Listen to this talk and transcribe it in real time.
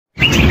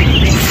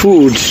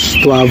Foods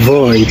to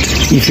avoid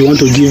if you want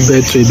to give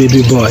birth to a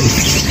baby boy.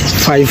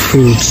 5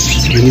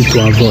 foods you need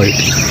to avoid.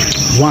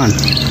 1.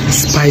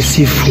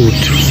 Spicy food.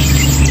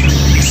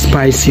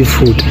 Spicy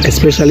food,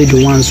 especially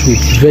the ones with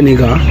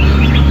vinegar,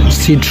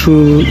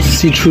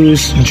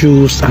 citrus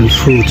juice and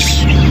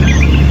fruits.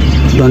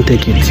 Don't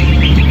take it.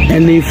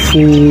 Any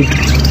food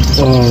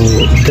or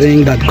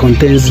drink that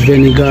contains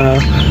vinegar,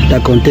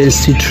 that contains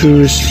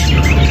citrus,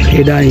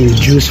 either in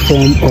juice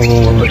form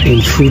or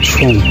in fruit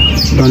form,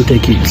 don't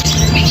take it.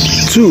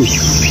 2.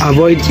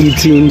 Avoid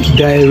eating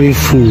dairy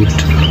food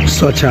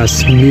such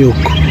as milk,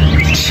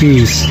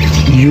 cheese,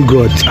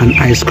 yogurt and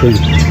ice cream.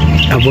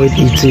 Avoid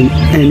eating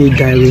any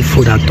dairy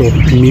food at all.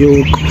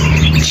 Milk,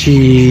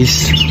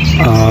 cheese,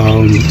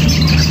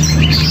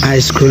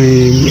 ice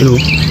cream,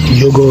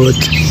 yogurt.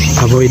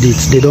 Avoid it.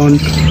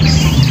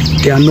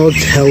 They are not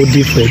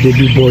healthy for a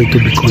baby boy to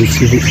be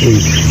conceived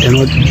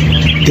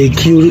in. They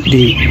kill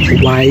the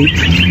Y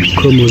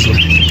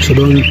chromosome, so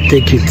don't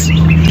take it.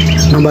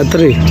 Number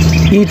 3,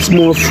 eat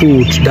more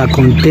food that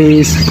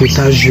contains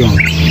potassium.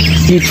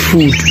 Eat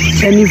food,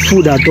 any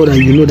food at all that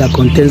you know that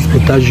contains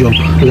potassium,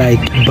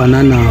 like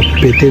banana,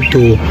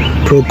 potato,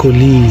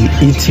 broccoli,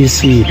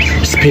 etc.,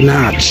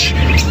 spinach.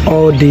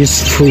 All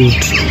these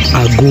foods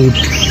are good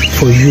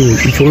for you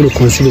if you want to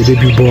conceive a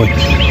baby boy.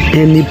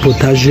 Any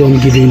potassium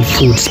giving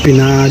food,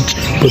 spinach,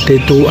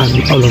 potato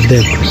and all of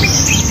them,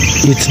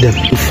 eat them.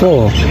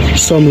 4.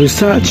 Some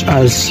research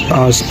has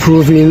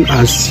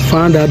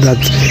found out that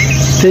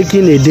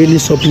taking a daily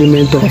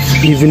supplement of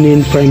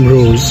evening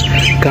primrose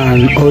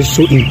can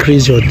also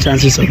increase your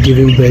chances of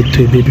giving birth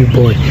to a baby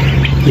boy.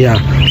 Yeah,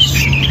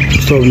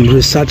 some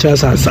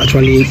researchers has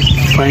actually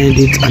find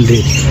it, and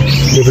they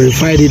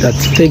verified it that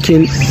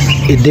taking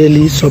a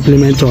daily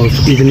supplement of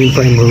evening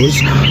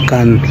primrose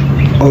can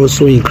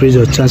also increase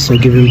your chance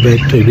of giving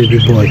birth to a baby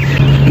boy.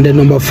 And then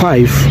number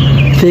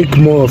 5, take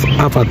more of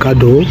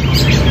avocado.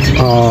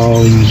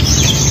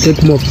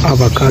 Take more of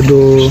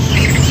avocado,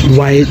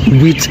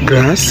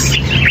 wheatgrass,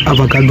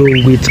 avocado,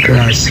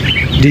 wheatgrass.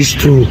 These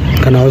two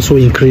can also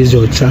increase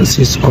your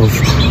chances of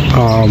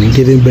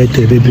giving birth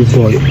to a baby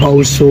boy.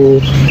 Also,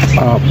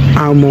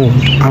 almond,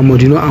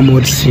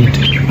 almond seed,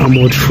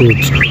 almond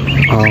fruit.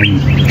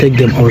 Take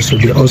them also.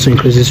 They also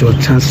increases your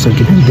chances of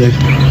giving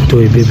birth to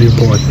a baby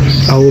boy.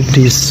 I hope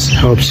this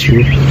helps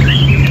you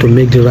to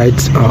make the right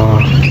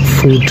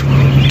food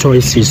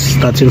choices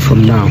starting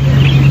from now.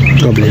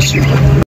 God bless you.